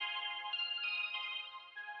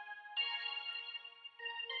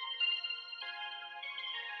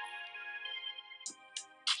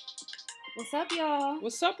What's up, y'all?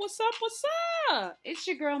 What's up, what's up, what's up? It's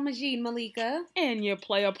your girl, Majid Malika. And your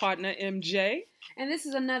player partner, MJ. And this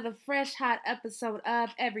is another fresh, hot episode of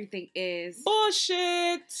Everything Is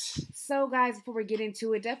Bullshit. So, guys, before we get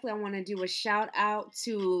into it, definitely I want to do a shout out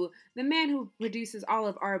to the man who produces all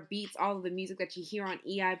of our beats, all of the music that you hear on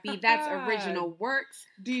EIB. That's Original Works.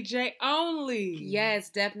 DJ Only. Yes,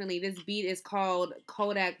 definitely. This beat is called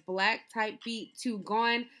Kodak Black type beat 2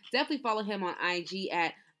 Gone. Definitely follow him on IG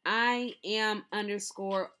at I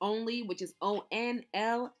am_only, which is ONLII.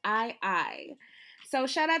 So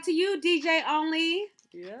shout out to you, DJ Only.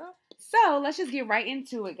 Yeah. So let's just get right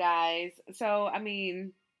into it, guys. So,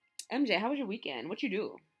 MJ, how was your weekend? What you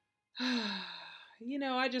do?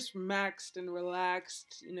 I just maxed and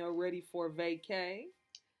relaxed, ready for vacay.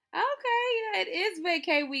 Okay, yeah, it is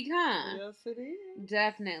vacay week, huh? Yes, it is.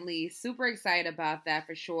 Definitely. Super excited about that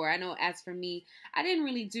for sure. I know as for me, I didn't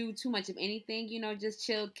really do too much of anything, just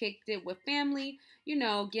chilled, kicked it with family,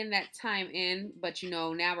 getting that time in. But,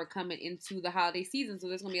 now we're coming into the holiday season, so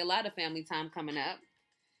there's going to be a lot of family time coming up,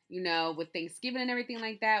 with Thanksgiving and everything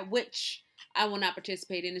like that, which I will not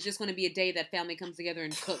participate in. It's just going to be a day that family comes together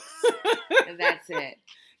and cooks. That's it.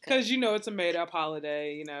 Because, it's a made-up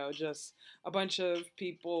holiday, just a bunch of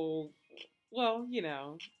people,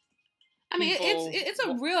 it's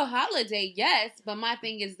a real holiday, yes, but my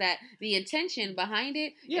thing is that the intention behind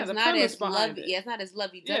it is the not as lovey. Yeah, it's not as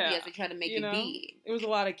lovey-dovey as they try to make it be. It was a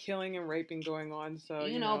lot of killing and raping going on, so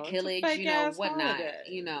pillage, whatnot,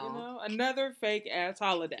 holiday, another fake ass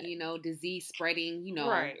holiday, disease spreading,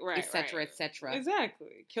 right, etc., etc.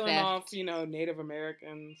 Exactly, killing Theft. off, Native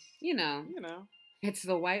Americans, It's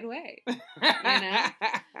the white way,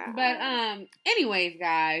 But anyways,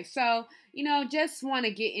 guys, so just want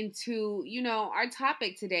to get into our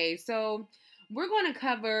topic today. So we're going to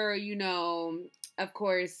cover of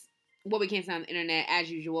course what we can't say on the internet as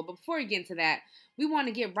usual. But before we get into that, we want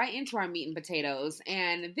to get right into our meat and potatoes.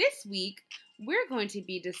 And this week we're going to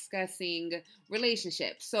be discussing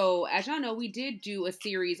relationships. So as y'all know, we did do a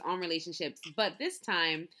series on relationships, but this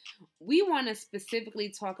time we want to specifically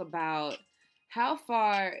talk about how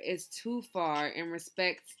far is too far in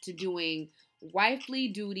respect to doing wifely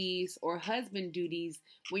duties or husband duties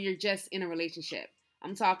when you're just in a relationship.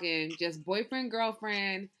 I'm talking just boyfriend,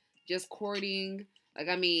 girlfriend, just courting.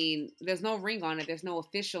 There's no ring on it. There's no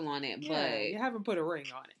official on it. Yeah, but you haven't put a ring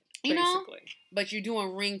on it, basically. But you're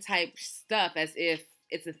doing ring type stuff as if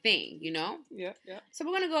it's a thing, Yeah. So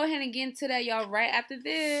we're going to go ahead and get into that, y'all, right after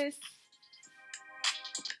this.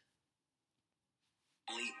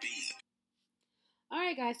 All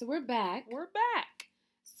right, guys, so we're back.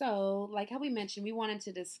 So, like how we mentioned, we wanted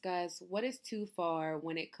to discuss what is too far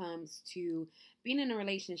when it comes to being in a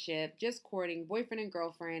relationship, just courting, boyfriend and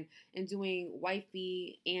girlfriend, and doing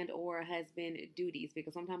wifey and or husband duties.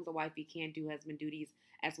 Because sometimes a wifey can't do husband duties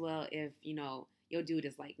as well if, your dude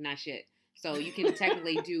is like not shit. So you can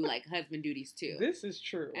technically do like husband duties too. This is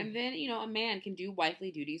true. And then, a man can do wifely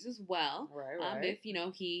duties as well. Right. If,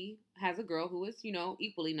 he has a girl who is,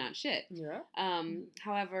 equally not shit. Yeah.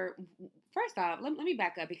 However, first off, let me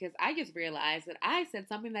back up because I just realized that I said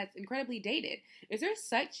something that's incredibly dated. Is there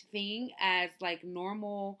such thing as like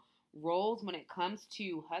normal roles when it comes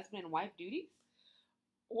to husband and wife duties?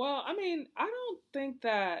 Well, I don't think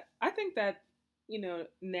that. I think that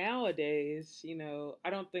nowadays, I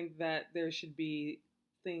don't think that there should be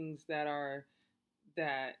things that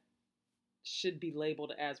should be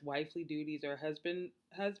labeled as wifely duties or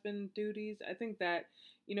husband duties. I think that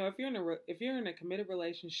if you're in a committed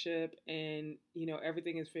relationship and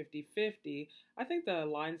everything is 50-50, I think the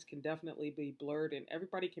lines can definitely be blurred and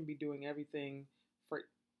everybody can be doing everything for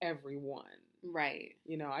everyone. Right.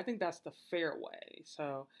 I think that's the fair way.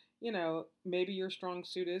 So, maybe your strong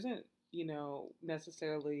suit isn't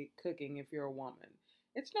necessarily cooking if you're a woman.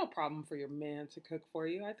 It's no problem for your man to cook for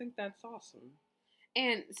you. I think that's awesome.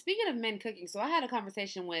 And speaking of men cooking, so I had a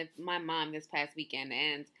conversation with my mom this past weekend,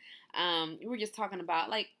 and we were just talking about,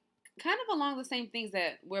 like, kind of along the same things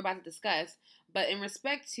that we're about to discuss, but in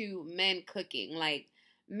respect to men cooking, like,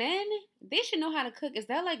 men, they should know how to cook. Is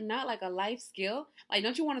that, like, not, like, a life skill? Like,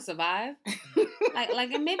 don't you want to survive?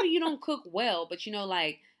 like, and maybe you don't cook well, but,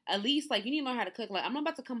 like, at least, like, you need to learn how to cook. Like, I'm not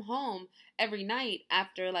about to come home every night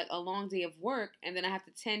after, like, a long day of work, and then I have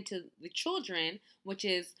to tend to the children, which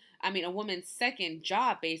is, a woman's second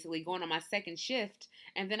job, basically, going on my second shift,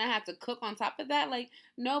 and then I have to cook on top of that. Like,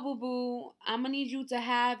 no, boo-boo, I'm gonna need you to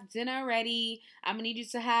have dinner ready. I'm gonna need you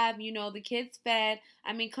to have, the kids fed.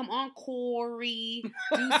 Come on, Corey,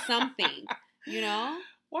 do something,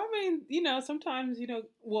 Well, I mean, sometimes,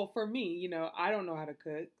 well, for me, I don't know how to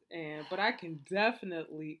cook, but I can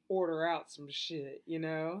definitely order out some shit.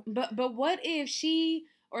 But what if she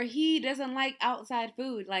or he doesn't like outside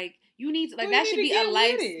food? Like you need to, like Well, you that should need to be a get with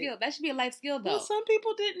life skill. it. That should be a life skill Well, though. some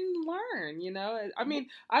people didn't learn. I mean,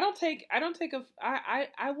 I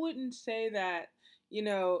wouldn't say that,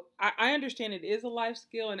 I understand it is a life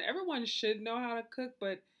skill and everyone should know how to cook,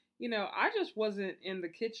 but, I just wasn't in the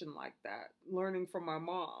kitchen like that, learning from my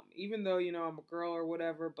mom, even though, I'm a girl or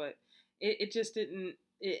whatever, but it just didn't,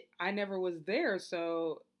 I never was there,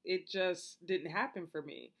 so it just didn't happen for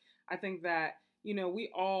me. I think that,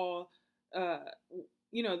 we all, uh,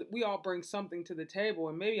 we all bring something to the table,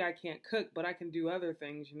 and maybe I can't cook, but I can do other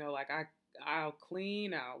things, like I'll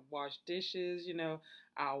clean, I'll wash dishes,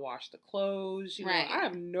 I'll wash the clothes, I Right.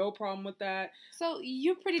 have no problem with that. So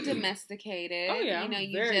you're pretty Oh domesticated. yeah, I'm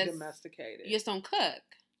You very just domesticated. don't cook.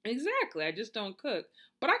 Exactly. I just don't cook,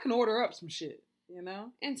 but I can order up some shit.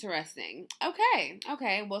 Interesting. Okay.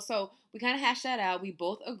 Okay. Well, so we kind of hashed that out. We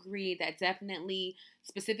both agree that definitely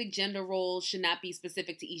specific gender roles should not be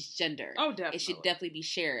specific to each gender. Oh, definitely. It should definitely be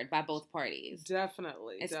shared by both parties.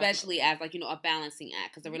 Definitely. Especially definitely. as like, a balancing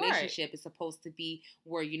act. Because a Right. relationship is supposed to be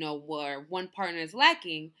where, where one partner is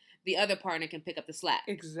lacking, the other partner can pick up the slack.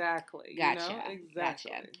 Exactly. Gotcha.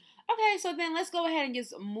 Exactly. Gotcha. Okay, so then let's go ahead and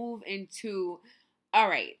just move into. All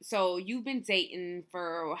right, so you've been dating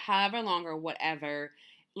for however long or whatever.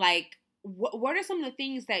 Like, what are some of the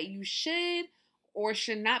things that you should or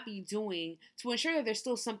should not be doing to ensure that there's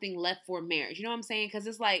still something left for marriage? You know what I'm saying? Because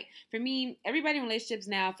it's like, for me, everybody in relationships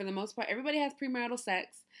now, for the most part, everybody has premarital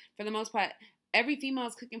sex. For the most part, every female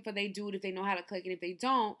is cooking for their dude if they know how to cook, and if they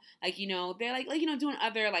don't, like, they're like doing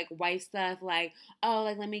other like wife stuff, like, oh,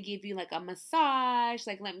 like let me give you like a massage,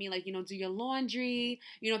 like let me like do your laundry,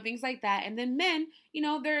 things like that. And then men,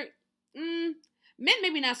 they're men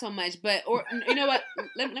maybe not so much, but or you know what?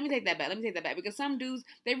 Let me take that back. Let me take that back because some dudes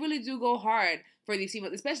they really do go hard for these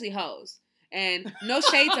females, especially hoes. And no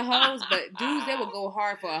shade to hoes, but dudes they will go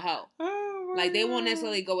hard for a hoe. Oh, like they won't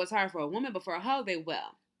necessarily go as hard for a woman, but for a hoe they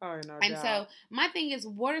will. Oh, no and doubt. so my thing is,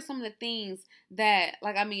 what are some of the things that,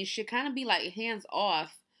 like, I mean, should kind of be like hands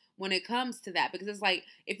off when it comes to that? Because it's like,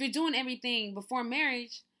 if you're doing everything before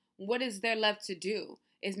marriage, what is there left to do?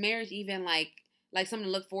 Is marriage even like something to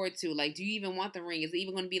look forward to? Like, do you even want the ring? Is it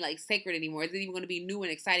even going to be like sacred anymore? Is it even going to be new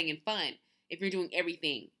and exciting and fun if you're doing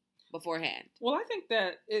everything beforehand? Well, I think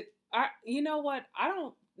that you know what? I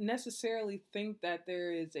don't necessarily think that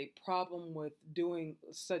there is a problem with doing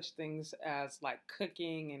such things as like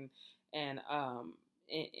cooking and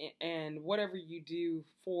whatever you do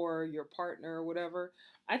for your partner or whatever.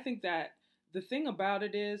 I think that the thing about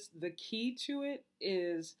it is the key to it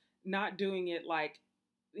is not doing it like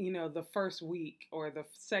the first week or the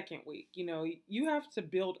second week. You have to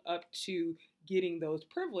build up to getting those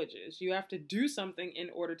privileges. You have to do something in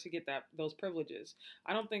order to get those privileges.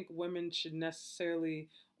 I don't think women should necessarily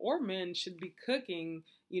or men should be cooking,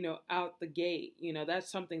 out the gate.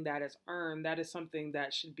 That's something that is earned. That is something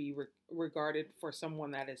that should be regarded for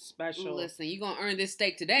someone that is special. Listen, you're going to earn this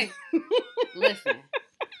steak today. Listen.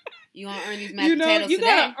 You gonna earn these mashed potatoes you today.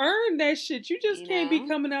 gotta earn that shit. You just can't be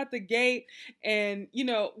coming out the gate and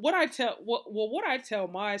what I tell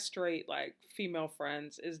my straight like female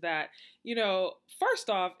friends is that first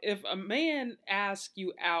off, if a man asks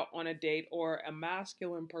you out on a date or a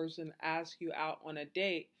masculine person asks you out on a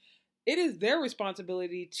date, it is their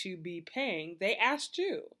responsibility to be paying. They asked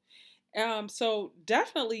you. So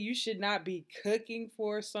definitely you should not be cooking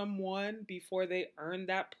for someone before they earn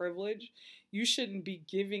that privilege. You shouldn't be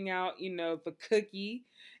giving out, the cookie,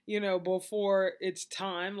 before it's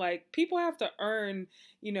time. Like people have to earn,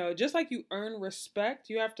 just like you earn respect,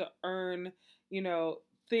 you have to earn,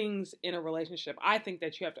 things in a relationship. I think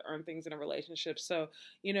that you have to earn things in a relationship. So,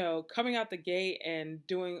 coming out the gate and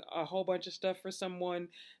doing a whole bunch of stuff for someone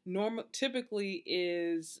typically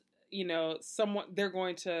is someone they're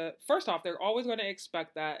going to first off they're always going to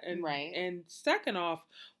expect that, and right. And second off,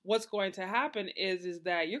 what's going to happen is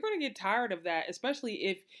that you're going to get tired of that, especially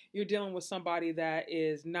if you're dealing with somebody that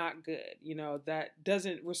is not good, that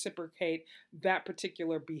doesn't reciprocate that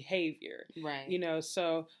particular behavior, right.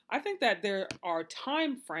 So I think that there are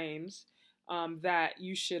time frames that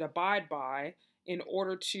you should abide by in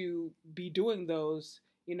order to be doing those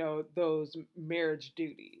those marriage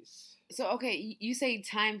duties. So okay, you say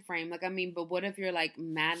time frame, like I mean, but what if you're like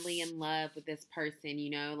madly in love with this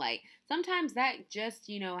person, like sometimes that just,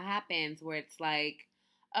 happens where it's like,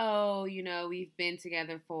 oh, we've been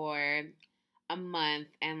together for a month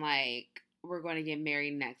and like we're going to get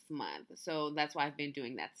married next month. So that's why I've been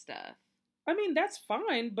doing that stuff. I mean, that's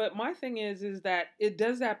fine, but my thing is that it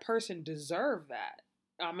does that person deserve that?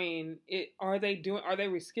 I mean, are they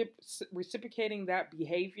reciprocating that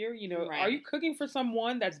behavior? You know, are you Right. cooking for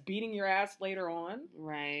someone that's beating your ass later on?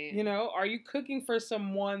 Right. You know, are you cooking for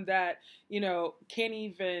someone that, can't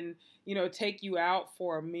even, take you out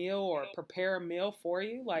for a meal or prepare a meal for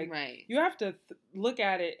you? Like, Right. you have to look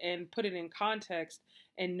at it and put it in context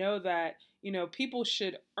and know that, people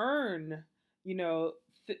should earn, you know,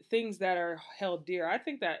 things that are held dear. I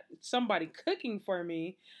think that somebody cooking for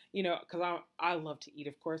me, because I love to eat,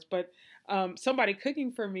 of course, but somebody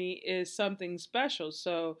cooking for me is something special.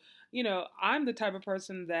 So, I'm the type of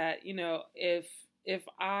person that, if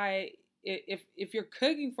I if you're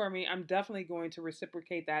cooking for me, I'm definitely going to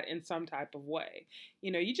reciprocate that in some type of way.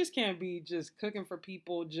 You just can't be just cooking for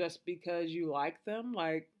people just because you like them.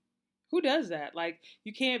 Like, who does that? Like,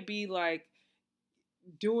 you can't be like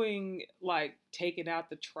doing like taking out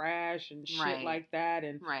the trash and shit Right. like that,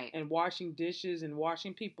 and Right. washing dishes and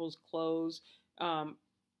washing people's clothes um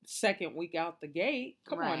second week out the gate.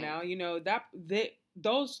 Come on Right. now,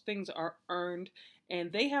 those things are earned,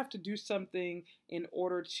 and they have to do something in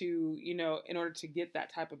order to get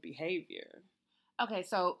that type of behavior. Okay,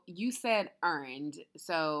 so you said earned.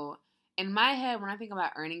 So in my head, when I think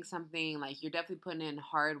about earning something, like you're definitely putting in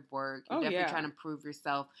hard work. You're Oh definitely yeah. trying to prove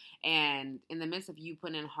yourself. And in the midst of you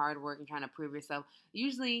putting in hard work and trying to prove yourself,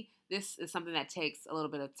 usually this is something that takes a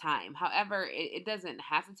little bit of time. However, it doesn't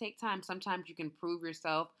have to take time. Sometimes you can prove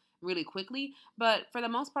yourself really quickly. But for the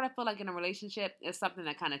most part, I feel like in a relationship, it's something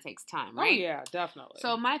that kind of takes time, Oh right? yeah, definitely.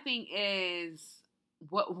 So my thing is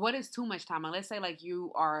what is too much time? Like, let's say like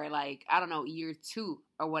you are like, I don't know, year 2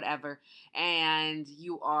 or whatever, and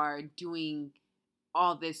you are doing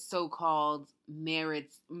all this so-called married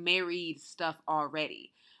stuff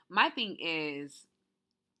already. My thing is,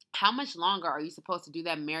 how much longer are you supposed to do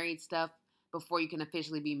that married stuff before you can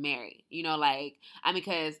officially be married? Like, I mean,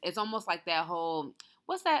 because it's almost like that whole,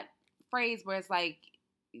 what's that phrase where it's like,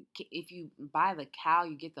 if you buy the cow,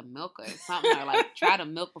 you get the milk or something, or like try to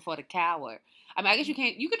milk before the cow, or I mean, I guess you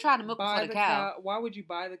can't. You could try to milk before Buy the the cow. cow. Why would you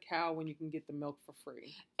buy the cow when you can get the milk for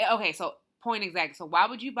free? Okay, so point exact. So why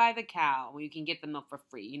would you buy the cow when you can get the milk for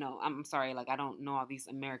free? I'm sorry, like I don't know all these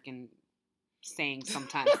American sayings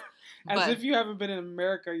sometimes, As but if you haven't been in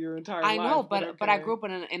America your entire I know, life, but but I okay. grew up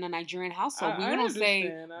in a Nigerian household. We I don't say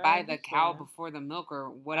understand. I buy the cow understand. before the milk or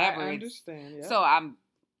I whatever. It's understand. Yep. so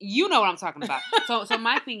you know what I'm talking about. So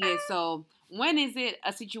my thing is, so when is it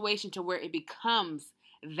a situation to where it becomes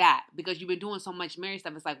that, because you've been doing so much married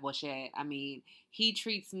stuff? It's like, well, shit. I mean, he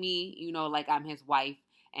treats me, like I'm his wife,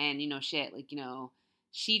 and shit, like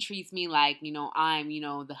she treats me like I'm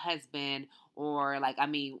the husband, or like, I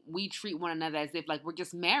mean, we treat one another as if like we're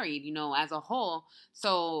just married, as a whole.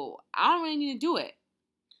 So I don't really need to do it.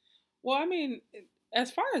 Well, I mean, as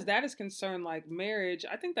far as that is concerned, like marriage,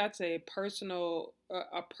 I think that's a personal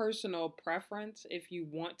preference if you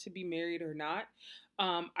want to be married or not.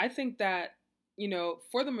 I think that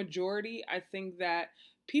for the majority, I think that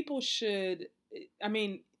people should. I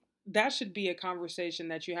mean, that should be a conversation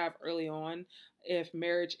that you have early on if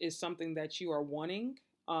marriage is something that you are wanting,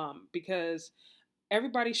 because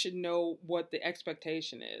everybody should know what the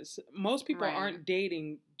expectation is. Most people Right. aren't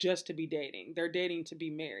dating just to be dating, they're dating to be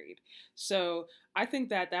married. So I think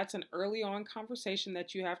that that's an early on conversation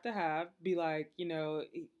that you have to have. Be like,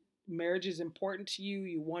 marriage is important to you,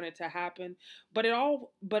 you want it to happen, but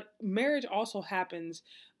marriage also happens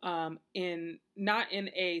in not in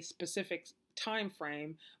a specific time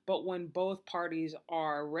frame, but when both parties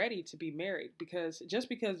are ready to be married. Because just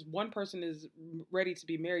because one person is ready to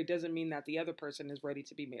be married doesn't mean that the other person is ready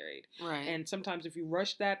to be married. Right. And sometimes if you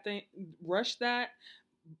rush that,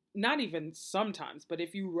 not even sometimes, but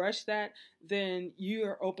if you rush that, then you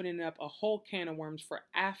are opening up a whole can of worms for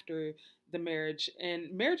after the marriage.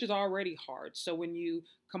 And marriage is already hard. So when you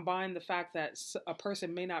combine the fact that a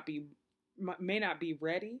person may not be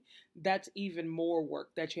ready, that's even more work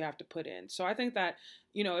that you have to put in. So I think that,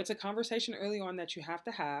 it's a conversation early on that you have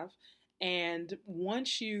to have. And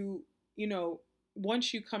you know,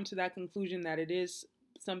 once you come to that conclusion that it is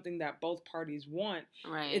something that both parties want,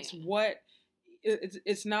 Right. it's what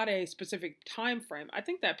it's not a specific time frame. I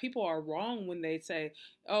think that people are wrong when they say,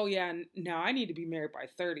 "Oh yeah, now I need to be married by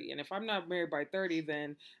 30." And if I'm not married by 30,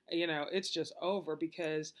 then it's just over.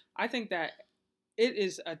 Because I think that it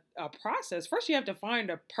is a process. First, you have to find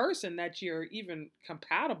a person that you're even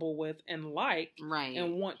compatible with and like Right.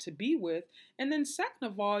 and want to be with. And then second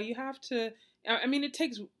of all, you have to, I mean, it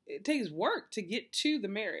takes work to get to the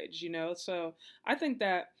marriage, So I think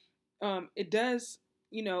that it does,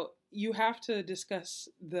 you have to discuss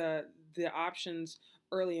the options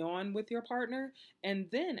early on with your partner, and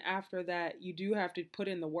then after that, you do have to put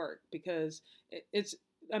in the work because it's.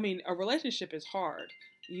 I mean, a relationship is hard.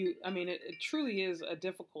 It truly is a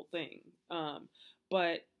difficult thing.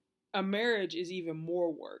 But a marriage is even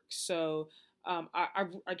more work. So I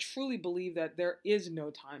truly believe that there is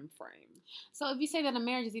no time frame. So if you say that a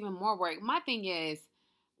marriage is even more work, my thing is,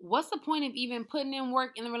 what's the point of even putting in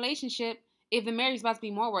work in the relationship if the marriage is about to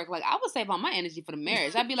be more work? Like, I would save all my energy for the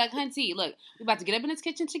marriage. I'd be like, Hunty, look, we're about to get up in this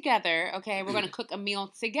kitchen together, okay? We're going to cook a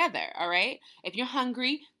meal together, all right? If you're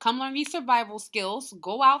hungry, come learn these survival skills.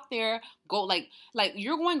 Go out there. Go, like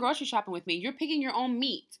you're going grocery shopping with me. You're picking your own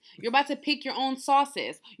meat. You're about to pick your own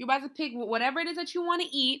sauces. You're about to pick whatever it is that you want to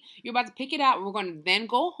eat. You're about to pick it out. We're going to then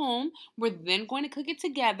go home. We're then going to cook it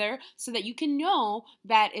together so that you can know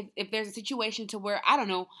that if there's a situation to where, I don't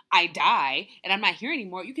know, I die and I'm not here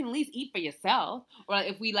anymore, you can at least eat for yourself. Or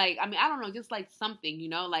if we I don't know, just like something,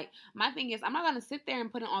 like my thing is, I'm not going to sit there and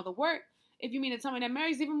put in all the work if you mean to tell me that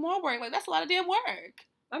marriage is even more work. Like, that's a lot of damn work.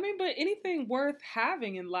 I mean, but anything worth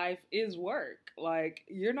having in life is work. Like,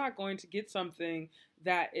 you're not going to get something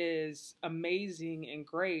that is amazing and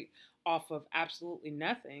great off of absolutely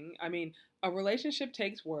nothing. I mean, a relationship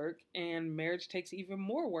takes work and marriage takes even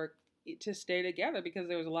more work to stay together because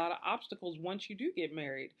there's a lot of obstacles once you do get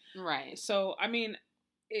married. Right. So, I mean,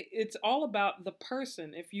 it's all about the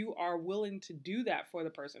person. If you are willing to do that for the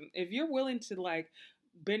person, if you're willing to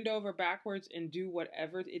bend over backwards and do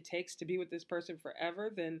whatever it takes to be with this person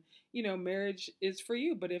forever, then, marriage is for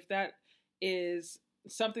you. But if that is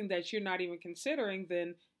something that you're not even considering,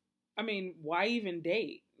 then, I mean, why even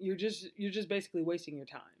date? You're just basically wasting your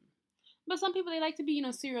time. But some people, they like to be,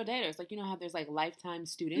 serial daters. Like, how there's lifetime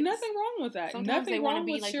students. Nothing wrong with that. Sometimes Nothing wrong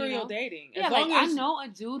with serial dating. Yeah, I know a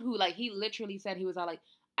dude who he literally said he was all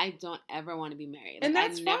I don't ever want to be married. And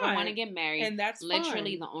that's I never want to get married. And that's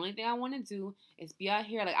literally the only thing I want to do is be out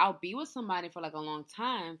here. I'll be with somebody for a long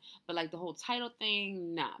time, but the whole title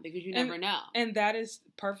thing, nah, because you never know. And that is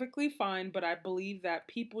perfectly fine, but I believe that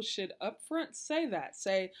people should upfront say that.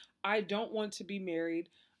 Say, I don't want to be married.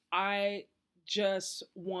 I just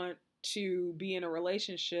want to be in a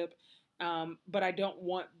relationship, but I don't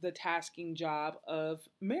want the tasking job of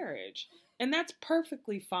marriage. And that's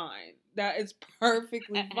perfectly fine. That is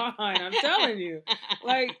perfectly fine. I'm telling you.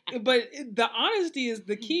 But the honesty is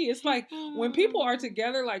the key. It's when people are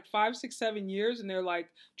together 5, 6, 7 years and they're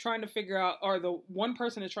trying to figure out, or the one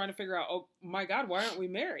person is trying to figure out, oh my God, why aren't we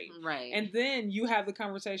married? Right. And then you have the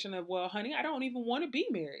conversation of, well, honey, I don't even want to be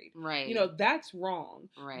married. Right. That's wrong.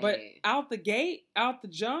 Right. But out the gate, out the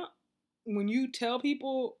jump, when you tell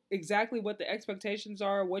people exactly what the expectations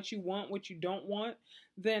are, what you want, what you don't want,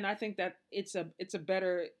 then I think that it's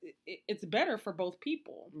better for both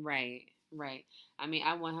people. Right. I mean,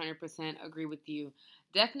 I 100% agree with you.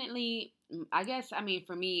 Definitely, I guess,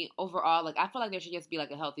 for me, overall, I feel like there should just be a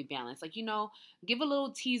healthy balance. Give a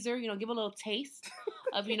little teaser, give a little taste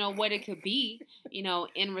of, what it could be,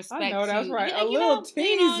 in respect to... I know, that's right. A little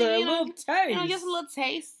teaser, a little taste. Just a little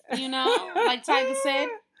taste, like Tiger said.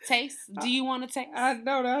 Taste. Do you want to taste? I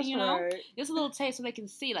know that's right. Just a little taste so they can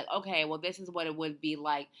see, okay, well, this is what it would be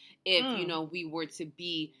like if, we were to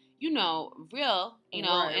be, real, in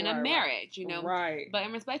a marriage, Right. But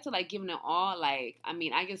in respect to, giving it all, I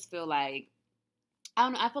just feel I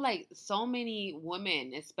don't know, I feel so many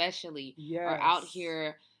women, especially, are out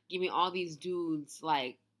here giving all these dudes,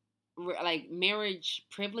 marriage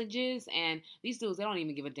privileges, and these dudes, they don't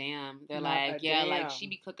even give a damn. They're damn. She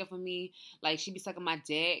be cooking for me, she be sucking my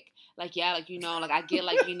dick, I get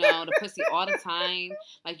the pussy all the time,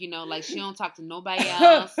 she don't talk to nobody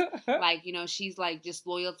else, she's just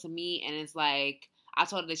loyal to me, and it's I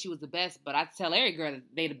told her that she was the best, but I tell every girl that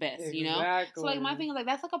they the best, Exactly. So, my thing is,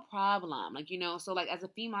 that's a problem, so, as a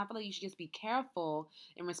female, I feel like you should just be careful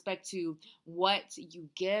in respect to what you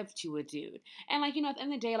give to a dude. And, at the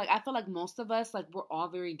end of the day, I feel like most of us, we're all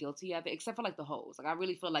very guilty of it, except for, the hoes. I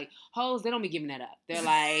really feel like hoes, they don't be giving that up. They're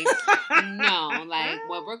no,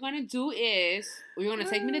 what we're going to do is, you're going to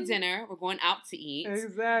take me to dinner, we're going out to eat.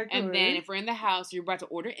 Exactly. And then, if we're in the house, you're about to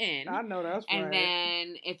order in. I know that's right. And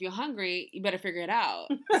then, if you're hungry, you better figure it out.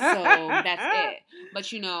 So that's it.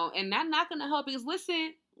 But and I'm not gonna help because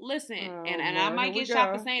listen, and I might get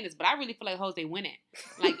shot for saying this, but I really feel like hoes, they winning.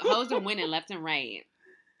 Hoes are winning left and right.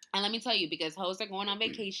 And let me tell you, because hoes are going on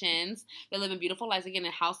vacations, they're living beautiful lives, they're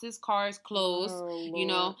getting houses, cars, clothes,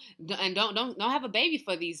 and don't have a baby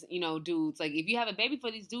for these, dudes. If you have a baby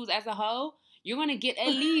for these dudes as a hoe, you're gonna get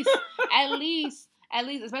at least,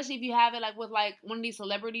 especially if you have it with one of these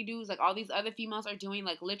celebrity dudes, all these other females are doing,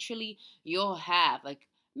 literally you'll have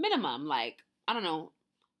minimum I don't know,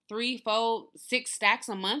 3, 4, 6 stacks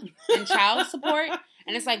a month in child support,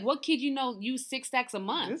 And it's like, what kid use 6 stacks a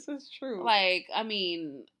month? This is true. Like, I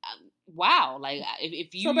mean, wow. Like,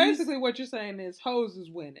 if you so basically, what you're saying is hoes is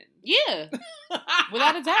winning. Yeah,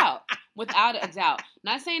 without a doubt. Without a doubt.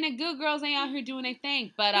 Not saying that good girls ain't out here doing their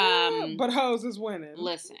thing, but hoes is winning.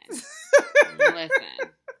 Listen.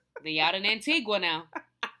 They out in Antigua now.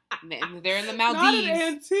 They're in the Maldives. Not in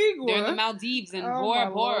Antigua. They're in the Maldives and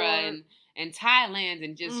Bora Bora and Thailand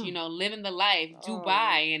and just, living the life.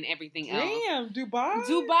 Dubai and everything else. Damn, Dubai?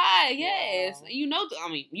 Dubai, yes. Wow. You know, I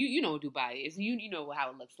mean, you know what Dubai is. You know how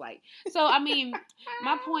it looks like. So, I mean,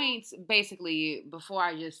 my point, basically, before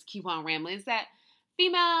I just keep on rambling, is that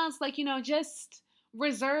females, like, just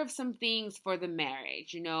reserve some things for the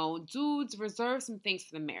marriage. Dudes, reserve some things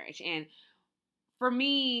for the marriage. And for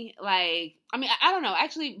me, like, I mean, I don't know.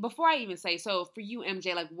 Actually, before I even say, so for you,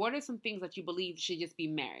 MJ, like, what are some things that you believe should just be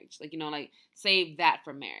marriage? Like, like, save that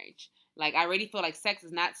for marriage. Like, I already feel like sex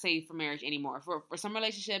is not saved for marriage anymore. For some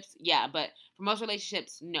relationships, yeah, but for most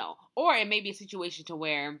relationships, no. Or it may be a situation to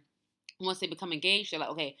where once they become engaged, they're like,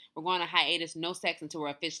 okay, we're going on hiatus, no sex until we're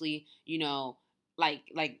officially, like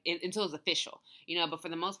until it's official. But for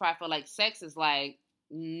the most part, I feel like sex is like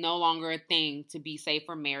no longer a thing to be safe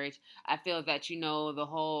for marriage. I feel that, the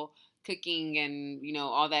whole cooking and,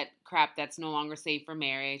 all that crap that's no longer safe for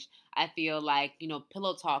marriage. I feel like,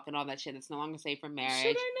 pillow talk and all that shit that's no longer safe for marriage.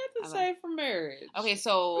 Shit ain't nothing safe for marriage. Okay,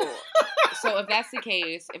 so if that's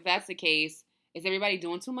the case, is everybody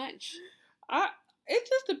doing too much? It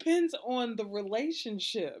just depends on the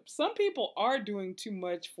relationship. Some people are doing too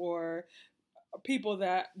much for people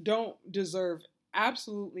that don't deserve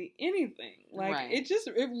absolutely anything. Like, right.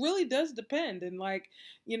 It really does depend. And like,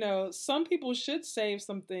 some people should save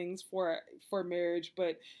some things for marriage,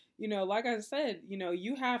 but like I said,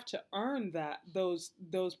 you have to earn those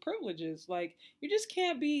privileges. Like, you just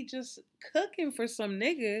can't be just cooking for some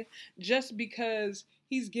nigga just because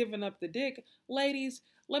he's giving up the dick. Ladies,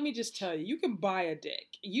 let me just tell you, you can buy a dick.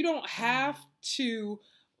 You don't have to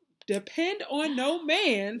depend on no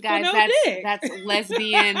man for no dick. That's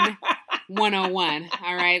lesbian 101.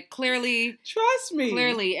 All right. Clearly, trust me.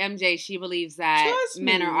 Clearly, MJ, she believes that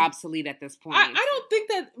men are obsolete at this point. I don't think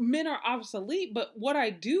that men are obsolete, but what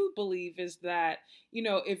I do believe is that,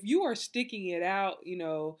 if you are sticking it out,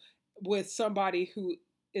 with somebody who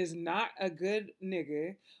is not a good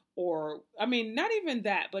nigga, or, I mean, not even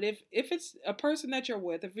that, but if it's a person that you're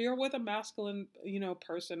with, if you're with a masculine,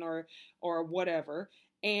 person or whatever,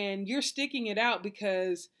 and you're sticking it out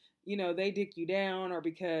because, they dick you down, or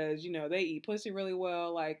because, they eat pussy really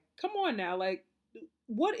well, like, come on now, like,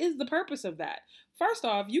 what is the purpose of that? First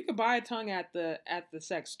off, you can buy a tongue at the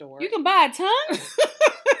sex store. You can buy a tongue?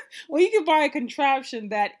 Well, you can buy a contraption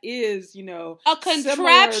that is, a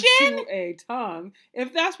contraption to a tongue,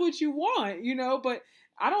 if that's what you want, but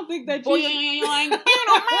I don't think that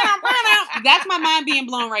that's my mind being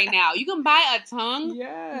blown right now. You can buy a tongue?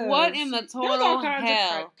 Yes. What in the total There's all kinds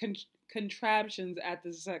hell? Of contraptions at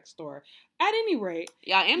the sex store. At any rate.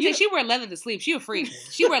 Yeah, MJ, she wear leather to sleep. She a freak.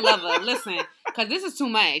 She wear leather. Listen, because this is too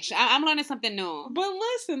much. I'm learning something new. But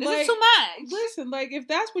listen, this is too much. Listen, like,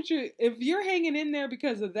 if you're hanging in there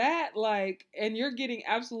because of that, like, and you're getting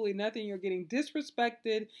absolutely nothing, you're getting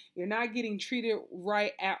disrespected, you're not getting treated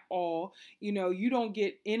right at all, you don't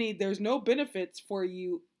get there's no benefits for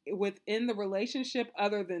you within the relationship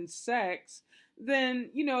other than sex, then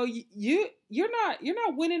you're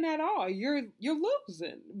not winning at all. You're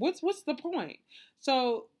losing. What's the point?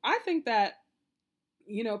 So I think that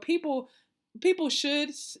people should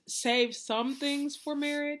save some things for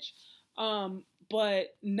marriage,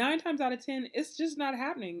 but 9 times out of 10 it's just not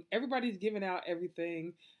happening. Everybody's giving out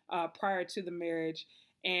everything prior to the marriage,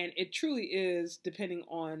 and it truly is depending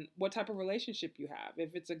on what type of relationship you have.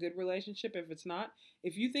 If it's a good relationship, if it's not,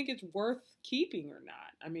 if you think it's worth keeping or not.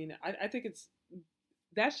 I mean, I think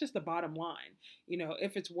that's just the bottom line.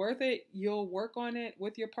 If it's worth it, you'll work on it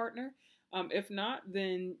with your partner. If not,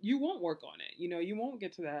 then you won't work on it. You won't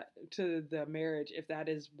get to the marriage if that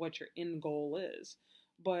is what your end goal is.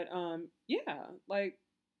 But yeah, like,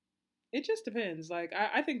 it just depends. Like,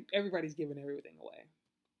 I think everybody's giving everything away.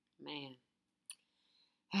 Man.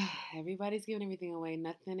 Everybody's giving everything away.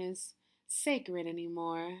 Nothing is sacred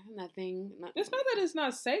anymore. Nothing. It's not that it's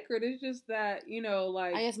not sacred. It's just that,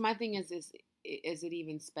 like, I guess my thing is it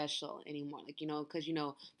even special anymore? Like, because,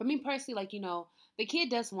 for me personally, like, the kid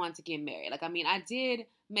does want to get married. Like, I mean, I did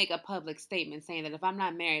make a public statement saying that if I'm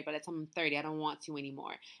not married by the time I'm 30, I don't want to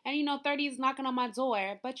anymore. And, you know, 30 is knocking on my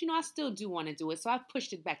door, but, you know, I still do want to do it. So I've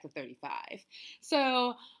pushed it back to 35.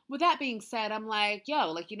 So with that being said, I'm like,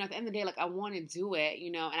 yo, like, you know, at the end of the day, like, I want to do it,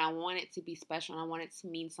 you know, and I want it to be special and I want it to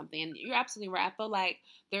mean something. And you're absolutely right. I feel like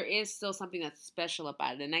there is still something that's special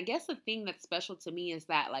about it. And I guess the thing that's special to me is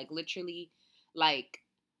that, like, literally, like,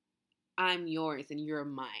 I'm yours and you're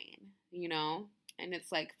mine, you know? And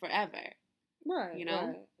it's like forever. Right, You know?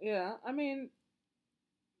 right. Yeah. I mean,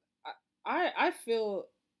 I feel,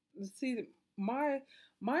 see, my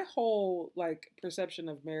whole like perception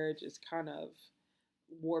of marriage is kind of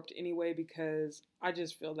warped anyway because I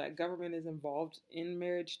just feel that government is involved in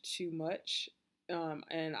marriage too much.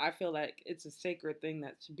 And I feel like it's a sacred thing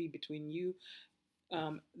that should be between you,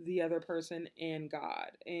 the other person, and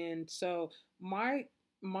God. And so my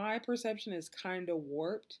perception is kind of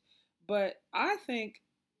warped, but I think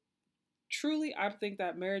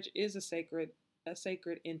that marriage is a sacred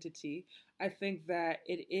entity. I think that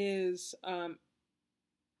it is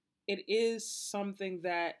something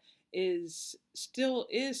that is special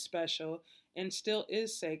and still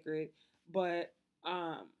is sacred, but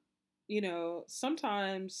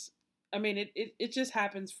sometimes, I mean, it just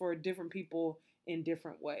happens for different people in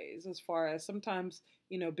different ways. As far as sometimes,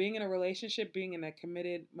 being in a relationship, being in a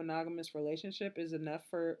committed monogamous relationship is enough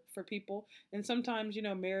for people, and sometimes,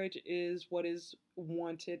 marriage is what is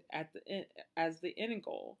wanted at the end, as the end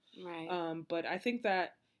goal. Right. But I think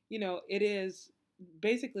that, it is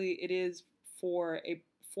for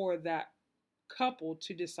that couple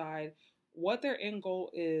to decide what their end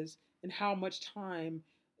goal is and how much time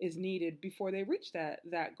is needed before they reach that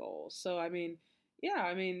goal. So I mean, yeah,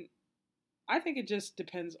 I mean, I think it just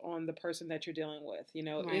depends on the person that you're dealing with.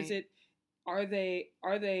 Is Right. it are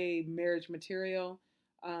they marriage material?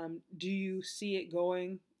 Do you see it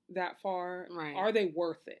going that far? Right. Are they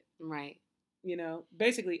worth it? Right.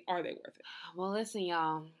 Basically, are they worth it? Well, listen,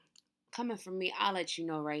 y'all. Coming from me, I'll let you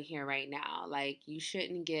know right here, right now. Like, you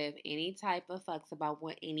shouldn't give any type of fucks about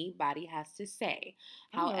what anybody has to say.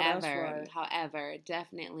 I know that's However, right. however,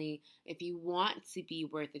 definitely, if you want to be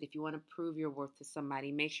worth it, if you want to prove your worth to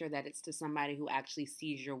somebody, make sure that it's to somebody who actually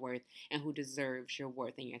sees your worth and who deserves your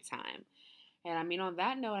worth and your time. And I mean, on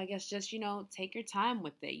that note, I guess just, take your time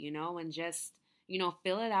with it, and just,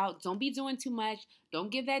 fill it out. Don't be doing too much.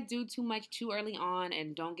 Don't give that dude too much too early on,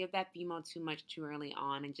 and don't give that female too much too early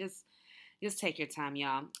on. And just take your time,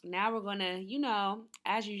 y'all. Now we're gonna,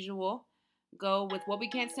 as usual, go with what we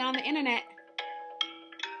can't say on the internet.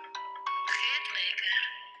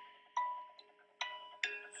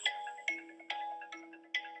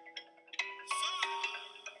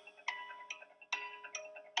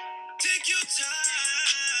 Take your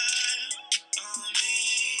time on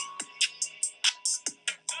me.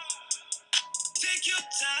 Take your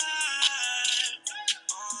time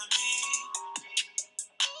on me.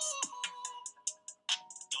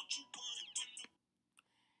 Don't you worry.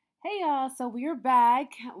 Hey y'all, so we're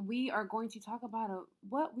back. We are going to talk about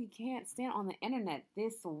what we can't stand on the internet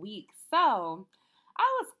this week. So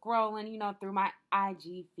I was scrolling, through my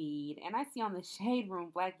IG feed, and I see on the Shade Room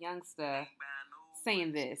Black Youngster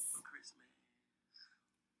saying this.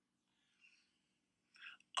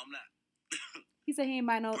 I'm not. He said he ain't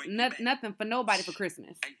buy Break your back. nothing for nobody for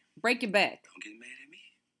Christmas. Hey. Break your back. Don't get mad at me.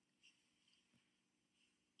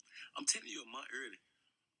 I'm telling you a month early.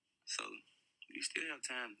 So you still have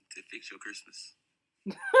time to fix your Christmas.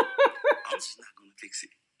 I'm just not gonna fix it.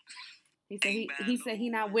 He said he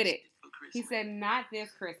not with it. He said not this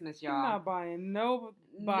Christmas, y'all. I'm not buying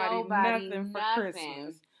nobody nothing for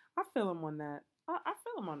Christmas. I feel him on that. I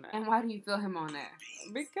feel him on that. And why do you feel him on that?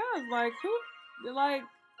 Because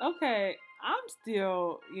okay, I'm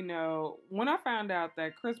still, when I found out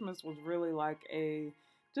that Christmas was really like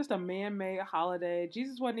just a man-made holiday.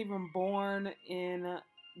 Jesus wasn't even born in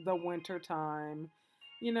the winter time,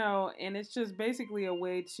 and it's just basically a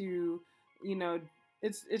way to,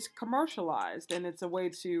 it's commercialized, and it's a way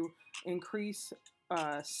to increase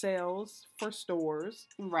sales for stores.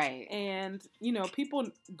 Right. And, people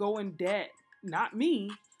go in debt, not me,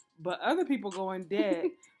 but other people go in debt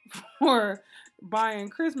for buying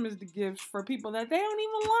Christmas gifts for people that they don't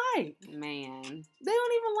even like. Man. They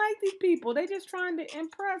don't even like these people. They just trying to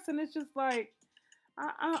impress, and it's just like,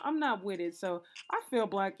 I'm not with it. So I feel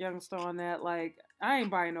Black Youngster on that. Like, I ain't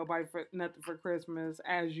buying nobody for nothing for Christmas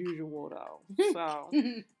as usual though. So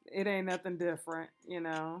it ain't nothing different,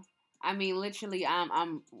 I mean, literally,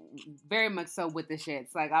 I'm very much so with the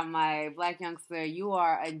shits. Like, I'm like, Black Youngster, you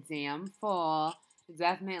are a damn fool.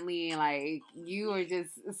 Definitely, like, you are just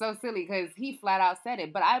so silly because he flat out said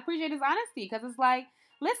it. But I appreciate his honesty because it's like,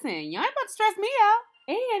 listen, you ain't about to stress me out.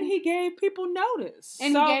 And he gave people notice.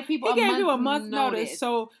 And he gave people you a month's notice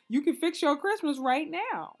so you can fix your Christmas right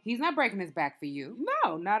now. He's not breaking his back for you.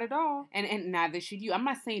 No, not at all. And neither should you. I'm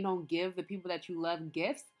not saying don't give the people that you love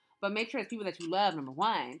gifts, but make sure it's people that you love, number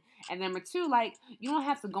one. And number two, like, you don't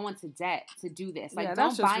have to go into debt to do this. Like,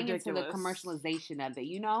 don't buy into the commercialization of it,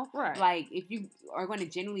 you know? Right. Like, if you are going to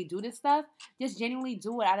genuinely do this stuff, just genuinely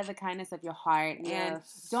do it out of the kindness of your heart. Yes. And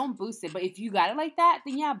don't boost it. But if you got it like that,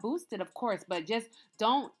 then yeah, boost it, of course. But just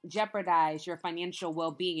don't jeopardize your financial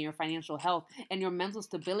well-being and your financial health and your mental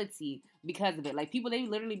stability because of it. Like, people, they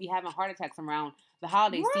literally be having heart attacks around the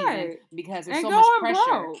holiday season because there's so much pressure.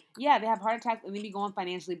 Broke. Yeah, they have heart attacks and they be going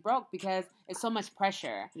financially broke because it's so much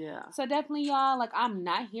pressure. Yeah. So definitely, y'all, like, I'm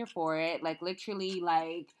not here for it. Like, literally,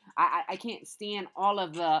 like, I can't stand all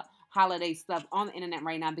of the holiday stuff on the internet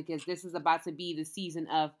right now because this is about to be the season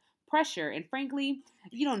of pressure. And frankly,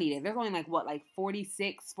 you don't need it. There's only,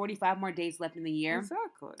 46, 45 more days left in the year.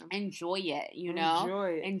 Exactly. Enjoy it, you know? Enjoy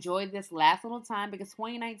it. Enjoy this last little time because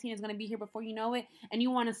 2019 is going to be here before you know it. And you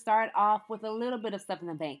want to start off with a little bit of stuff in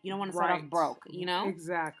the bank. You don't want to start off broke, you know?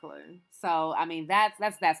 Exactly. So, I mean, that's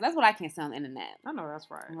what I can't say on the internet. I know that's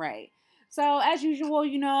right. Right. So, as usual,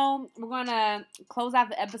 you know, we're going to close out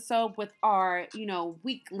the episode with our, you know,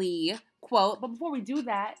 weekly quote. But before we do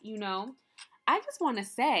that, you know, I just want to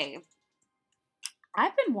say,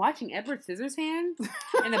 I've been watching Edward Scissorhands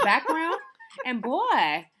in the background, and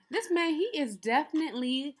boy, this man, he is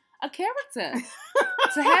definitely a character.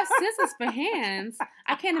 To have scissors for hands,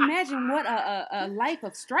 I can't imagine what a life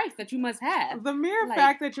of strife that you must have. The mere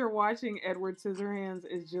fact that you're watching Edward Scissorhands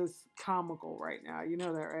is just comical right now. You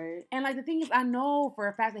know that, right? And the thing is, I know for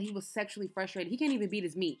a fact that he was sexually frustrated. He can't even beat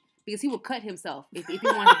his meat because he would cut himself if he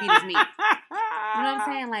wanted to beat his meat. You know what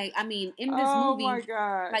I'm saying? Like, I mean, in this movie, oh my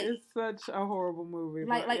god, it's such a horrible movie.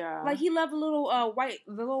 Like he loved the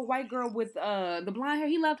little white girl with the blonde hair.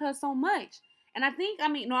 He loved her so much, and I think,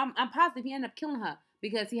 I'm positive he ended up killing her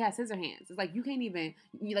because he had scissor hands. It's like you can't even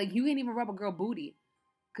rub a girl booty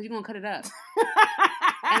because you're gonna cut it up.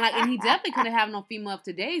 And he definitely couldn't have no female of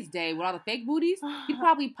today's day with all the fake booties. He'd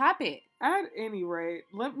probably pop it. At any rate,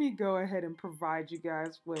 let me go ahead and provide you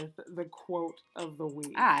guys with the quote of the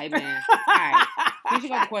week. All right, man. All right. Here's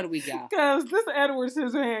your quote of the week, y'all. Because this Edward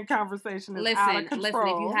Scissorhands conversation is out of control. Listen,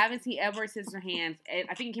 if you haven't seen Edward Scissorhands,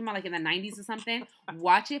 I think it came out in the 90s or something,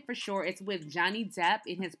 watch it for sure. It's with Johnny Depp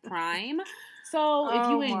in his prime. So if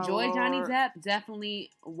you enjoy Johnny Depp,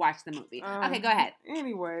 definitely watch the movie. Okay, go ahead.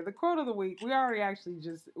 Anyway, the quote of the week, we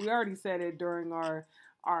already said it during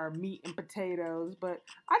our meat and potatoes, but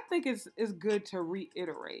I think it's good to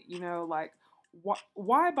reiterate, you know, like,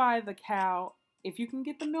 why buy the cow if you can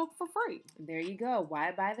get the milk for free? There you go.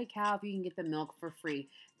 Why buy the cow if you can get the milk for free?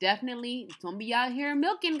 Definitely don't be out here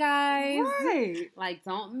milking, guys. Right. Like,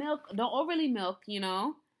 don't overly milk, you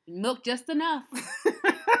know. Milk just enough.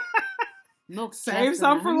 Milk Save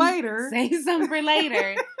some for later. Save some for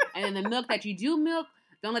later. And then the milk that you do milk,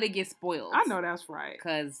 don't let it get spoiled. I know that's right.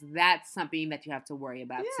 Because that's something that you have to worry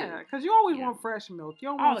about, too. Yeah, because you always want fresh milk. You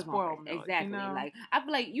don't want spoiled milk. Exactly. You know? Like, I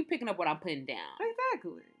feel like you picking up what I'm putting down.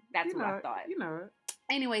 Exactly. That's what I thought. You know it.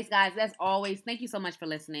 Anyways, guys, as always, thank you so much for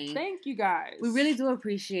listening. Thank you, guys. We really do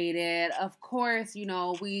appreciate it. Of course, you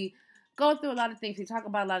know, we go through a lot of things. We talk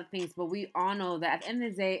about a lot of things, but we all know that at the end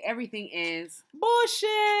of the day, everything is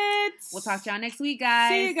bullshit. We'll talk to y'all next week,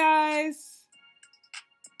 guys. See you guys.